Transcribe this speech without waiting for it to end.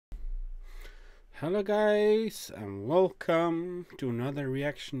Hello guys, and welcome to another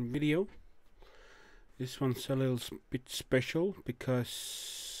reaction video. This one's a little bit special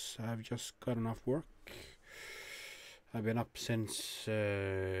because I've just gotten off work. I've been up since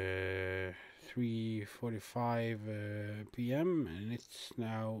 3:45 p.m. and it's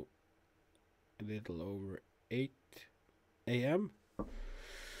now a little over 8 a.m.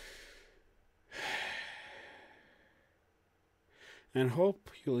 and hope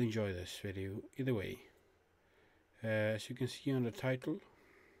you'll enjoy this video either way. As you can see on the title,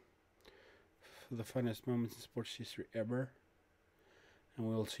 for the funniest moments in sports history ever, and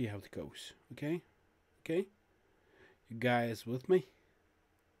we'll see how it goes. Okay? You guys with me?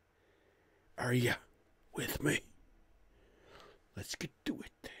 Are ya with me? Let's get to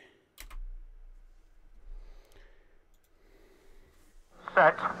it.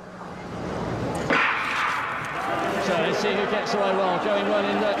 Set. So let's see who gets away well. Going well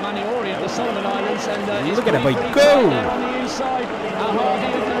in Maniori at the Solomon Islands, and look at that boy go! On the inside, Hardy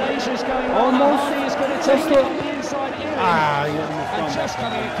of Malaysia's going almost. Hardy is going to take it on the inside. And just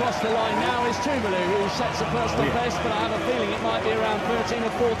coming across the line now is Tuvalu, who sets a personal best, but I have a feeling it might be around 13 or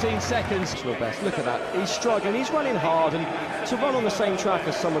 14 seconds. Personal best. Look at that. He's struggling. He's running hard, and to run on the same track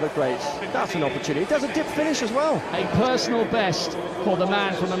as some of the greats, that's an opportunity. He does a dip finish as well. A personal best for the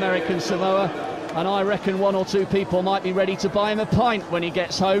man from American Samoa. And I reckon one or two people might be ready to buy him a pint when he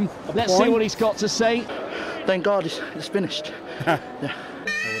gets home. Let's see what he's got to say. Thank God it's finished. Yeah.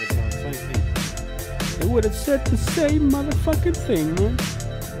 They would have said the same motherfucking thing, man.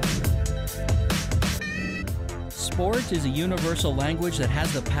 Sport is a universal language that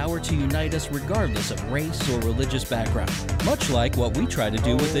has the power to unite us regardless of race or religious background. Much like what we try to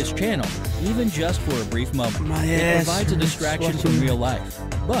do with this channel, even just for a brief moment. It provides a distraction from real life.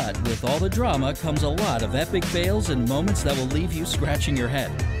 But with all the drama comes a lot of epic fails and moments that will leave you scratching your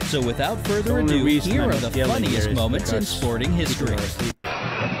head. So without further ado, here are the funniest moments in sporting history.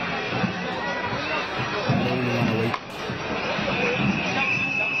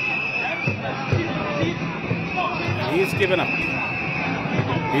 He's given up.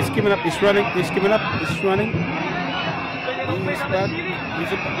 He's given up. He's running. He's given up. He's running. He's back. He's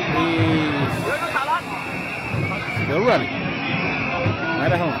still running.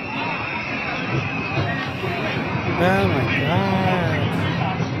 Right at home. Oh my God!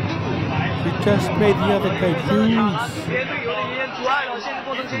 He just made the other guy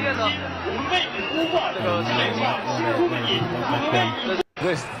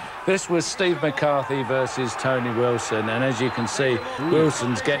lose. This was Steve McCarthy versus Tony Wilson, and as you can see,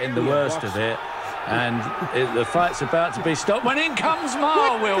 Wilson's getting the worst of it, and the fight's about to be stopped when in comes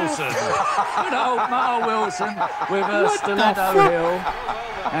Mar Wilson. Good old Mar Wilson with her stiletto heel,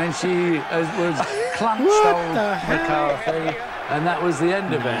 and she was clutched on McCarthy, and that was the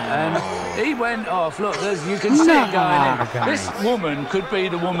end of it. And he went off. Look, you can see it going in. This woman could be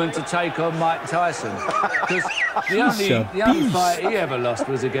the woman to take on Mike Tyson, because the only fight he ever lost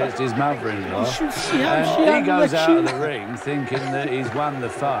was against his mother-in-law. And he goes out of the ring thinking that he's won the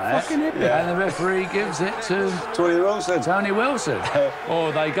fight, and the referee gives it to Tony Wilson.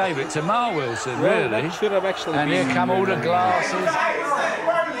 Or they gave it to Mar Wilson, really. Should have actually and here come all the glasses.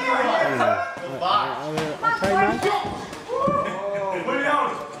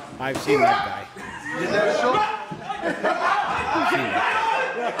 I've seen that guy. Is that a shot? I've seen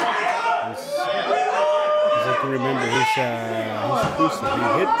that guy. I can remember his cruise that he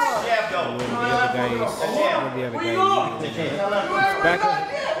hits, and when the other guy is back,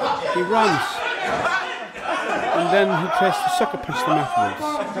 he runs, and then he tries to sucker punch them afterwards.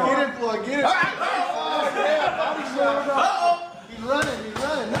 Get it, Floyd, get it. He's running,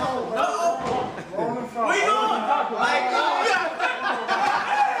 no.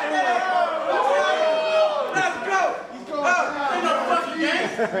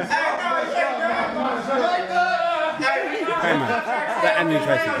 That and he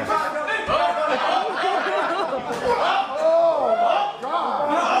tries to go.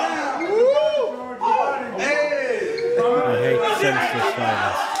 I hate senseless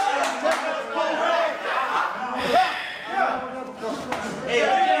violence.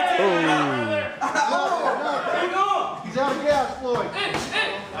 He's out of gas, Floyd.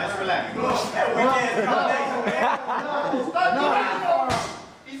 Nice relax. No.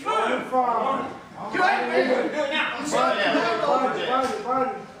 He's running from. He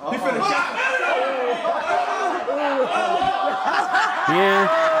finna shot. Yeah.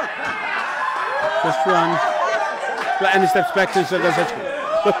 Just run. And he steps back to his Look.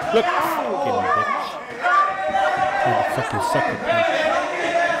 Fucking bitch. Oh, the fucking sucker punch.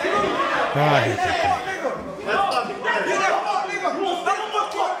 Oh, I hate that guy.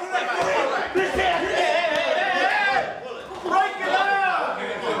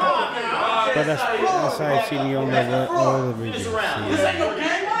 But as I've seen you on all the videos,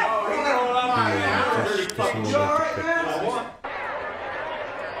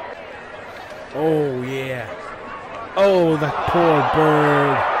 oh yeah! Oh, that poor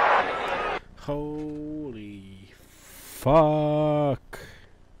bird! Holy fuck!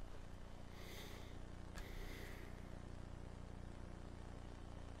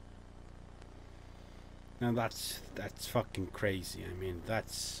 Now that's fucking crazy. I mean, that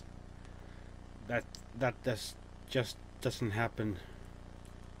just doesn't happen.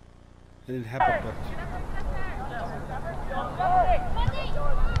 It didn't happen, but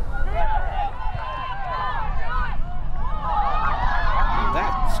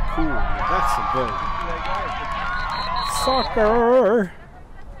that's cool. That's a goal. Soccer,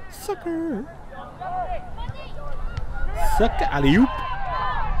 soccer, soccer, alley-oop.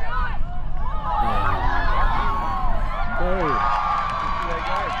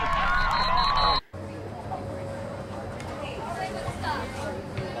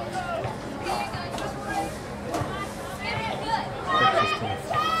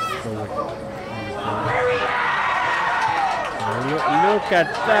 Look at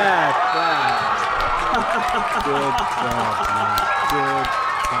that! Good job, man. Good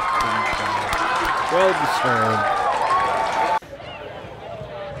fucking job. Well deserved.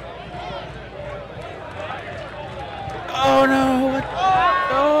 Oh no! What?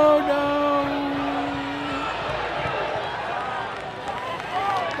 Oh no!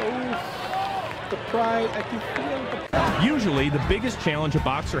 Oh, the pride. I can feel the pride. Usually, the biggest challenge a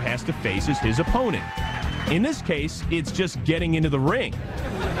boxer has to face is his opponent. In this case, it's just getting into the ring.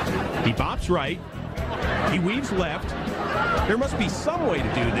 He bops right, he weaves left. There must be some way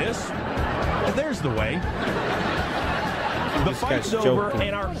to do this. There's the way. The fight's over,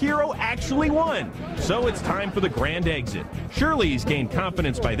 and our hero actually won. So it's time for the grand exit. Surely he's gained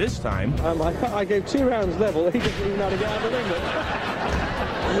confidence by this time. I gave 2 rounds level. He doesn't even know how to get out of the ring.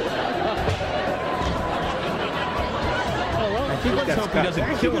 Let's hope he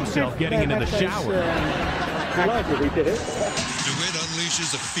doesn't kill himself getting into the shower. DeWitt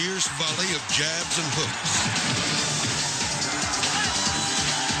unleashes a fierce volley of jabs and hooks.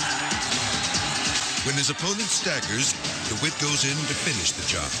 When his opponent staggers, DeWitt goes in to finish the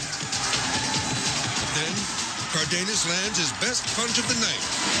job. Then, Cardenas lands his best punch of the night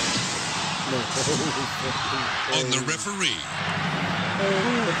on the referee.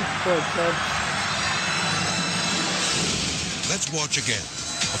 Let's watch again.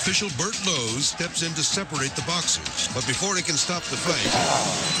 Official Bert Lowe's steps in to separate the boxers, but before he can stop the fight,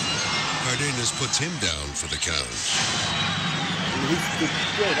 Cardenas puts him down for the count.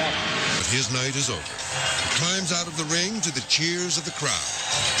 But his night is over. He climbs out of the ring to the cheers of the crowd.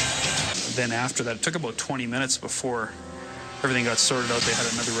 Then after that, it took about 20 minutes before everything got sorted out. They had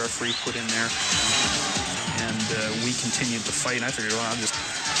another referee put in there, and we continued the fight. And I figured, well, I'll just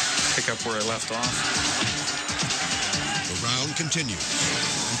pick up where I left off. The round continues,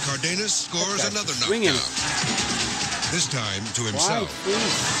 and Cardenas scores another knockdown. This time to himself.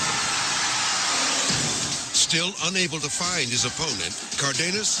 Still unable to find his opponent,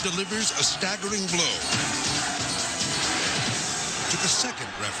 Cardenas delivers a staggering blow to the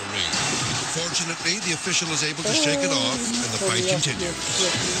second referee. Fortunately, the official is able to shake it off, and the fight continues.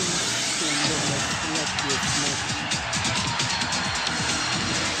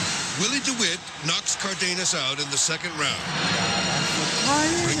 Willie DeWitt knocks Cardenas out in the second round,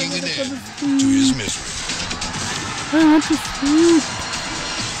 bringing an end to his misery.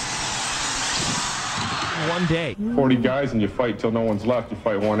 1 day. 40 guys and you fight till no one's left. You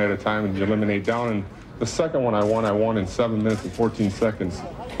fight one at a time and you eliminate down. And the second one I won in 7 minutes and 14 seconds.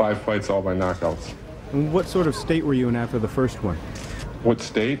 5 fights, all by knockouts. And what sort of state were you in after the first one? What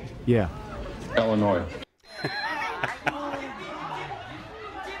state? Yeah. Illinois.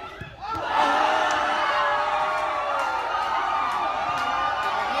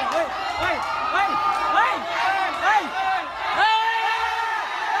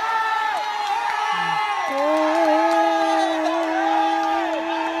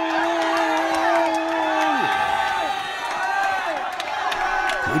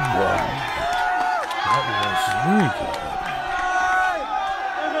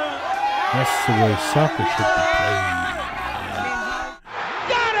 That's the way soccer should be played.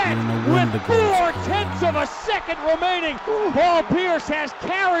 Got it! With 4/10 of a second remaining, Paul Pierce has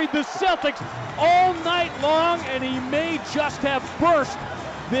carried the Celtics all night long, and he may just have burst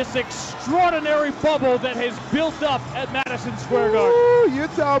this extraordinary bubble that has built up at Madison Square Garden. Ooh, you're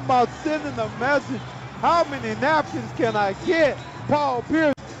talking about sending a message. How many napkins can I get? Paul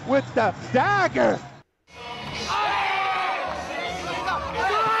Pierce with the dagger.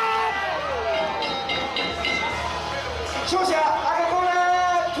 勝者赤コー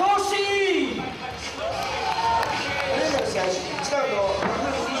ナー投手。試合1ラウンド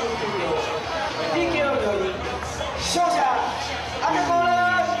29秒 PK をより勝者赤コーナ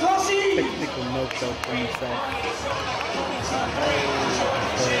ー投手。Technical note out for himself.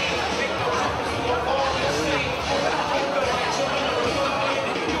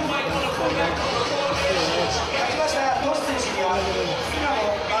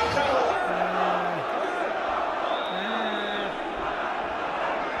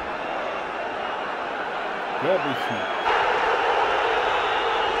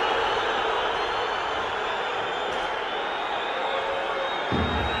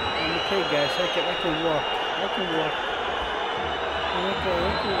 Okay, guys, I can walk. I can walk. Okay.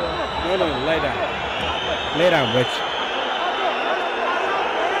 No, lay down. Lay down, Rich.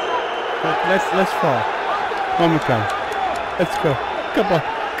 Let's fall. One more time. Let's go. Come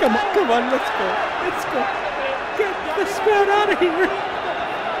on, let's go. Get this man out of here.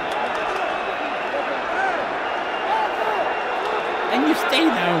 And you stay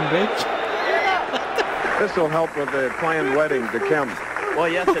down, bitch. This will help with the planned wedding to Kim. Well,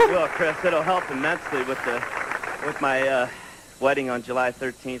 yes, it will, Chris. It'll help immensely with my wedding on July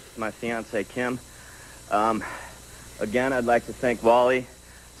 13th with my fiancée, Kim. Again, I'd like to thank Wally.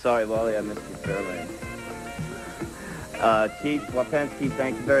 Sorry, Wally, I missed you fairly. Chief Wapensky,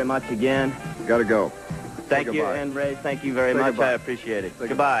 thank you very much again. Gotta go. Thank you, and Ray, thank you very much. Goodbye. I appreciate it.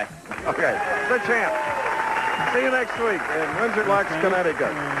 Goodbye. Okay, the champ. See you next week in Windsor Locks,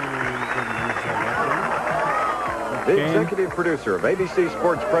 Connecticut. The executive producer of ABC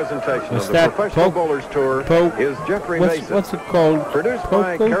Sports presentation of the Professional Bowlers Tour is Jeffrey Mason. What's it called? Produced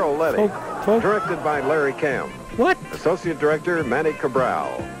by Carol Letty. Directed by Larry Camp. What? Associate Director Manny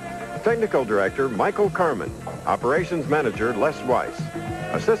Cabral. Technical Director Michael Carmen. Operations Manager Les Weiss.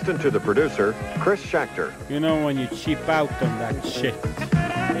 Assistant to the producer Chris Schachter. You know when you cheap out on that shit.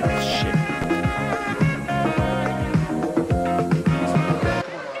 It's shit.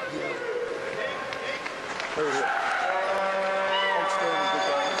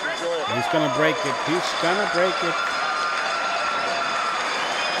 He's gonna break it. He's gonna break it.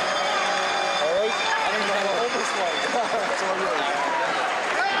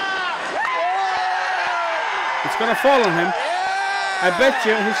 It's gonna fall on him. I bet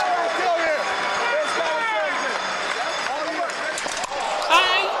you he's...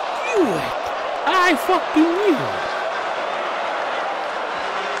 I knew it. I fucking knew it.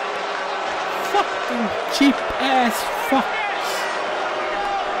 Fucking cheap ass fucks.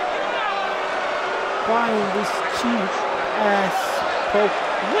 Buying this cheap ass poke.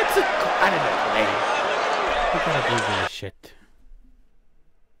 What's it called? I don't know, man. I gotta Google this shit.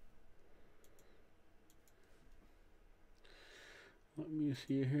 Let me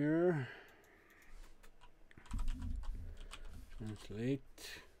see here. Translate.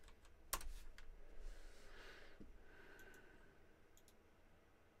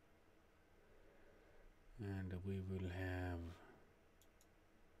 And we will have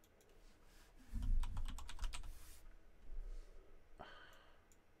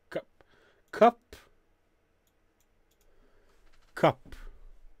cup.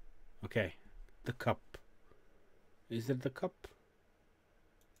 Okay, the cup. Is it the cup?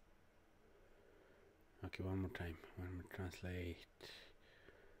 Okay, one more time. One more translate.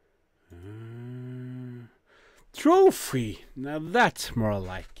 Trophy. Now that's more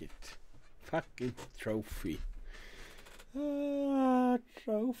like it. Fucking trophy.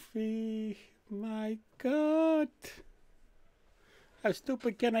 Trophy. My God. How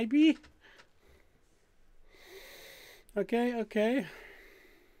stupid can I be? Okay.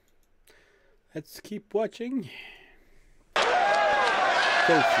 Let's keep watching.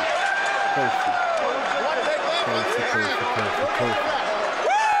 Trophy.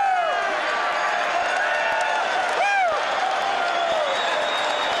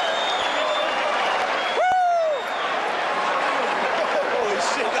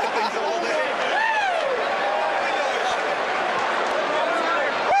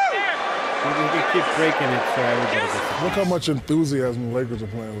 Keep breaking it so everybody gets it. Look how much enthusiasm the Lakers are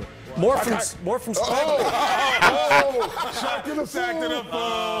playing with. More from Spain. Shotgun attacked it up.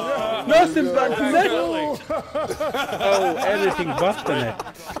 Nothing but the net. Oh, everything but the net.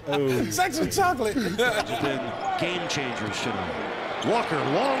 Oh. Sex with chocolate. Game changers tonight. Walker,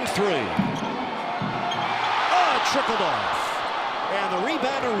 long three. Oh, trickled off. And the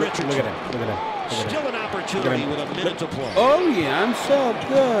rebounder, Richardson. Look at him. Still an opportunity with a minute to play. Oh, yeah, I'm so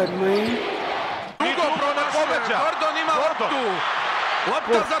good, man. Gordon ima loptu.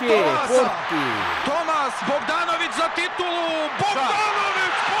 Lopta za Tomasa. Tomas Bogdanović za titulu.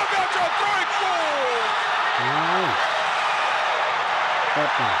 Bogdanović pogađa trojku.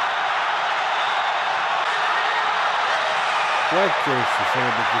 White jersey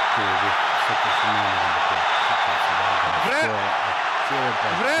celebrate victory with second man on the clock.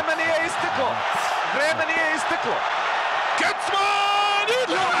 Vreme nije isteklo. Vreme nije isteklo. Kecman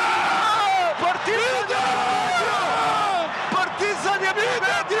ide! Partizan je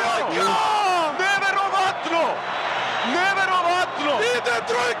pobedio! Neverovatno! Neverovatno! Ide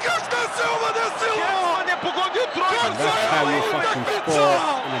trojka, šta se ovo desilo? Kecman je pogodio trojku!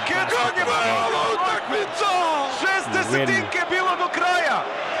 Kecman je pogodio utakmica! 6 desetinke je bilo do kraja!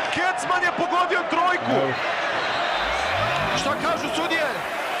 Kecman je pogodio trojku! Šta kažu sudije?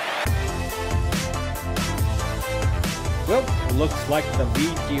 Well, looks like the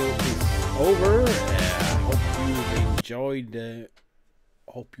video is over.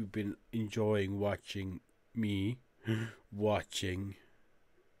 Hope you've been enjoying watching me watching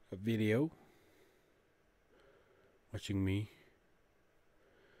a video. Watching me.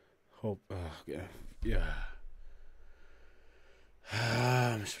 Hope. Yeah.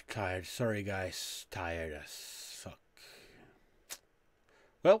 I'm so tired. Sorry, guys. Tired as fuck.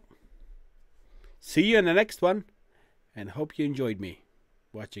 Well, see you in the next one. And hope you enjoyed me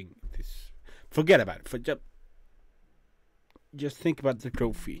watching this. Forget about it. Just think about the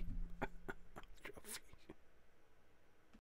trophy.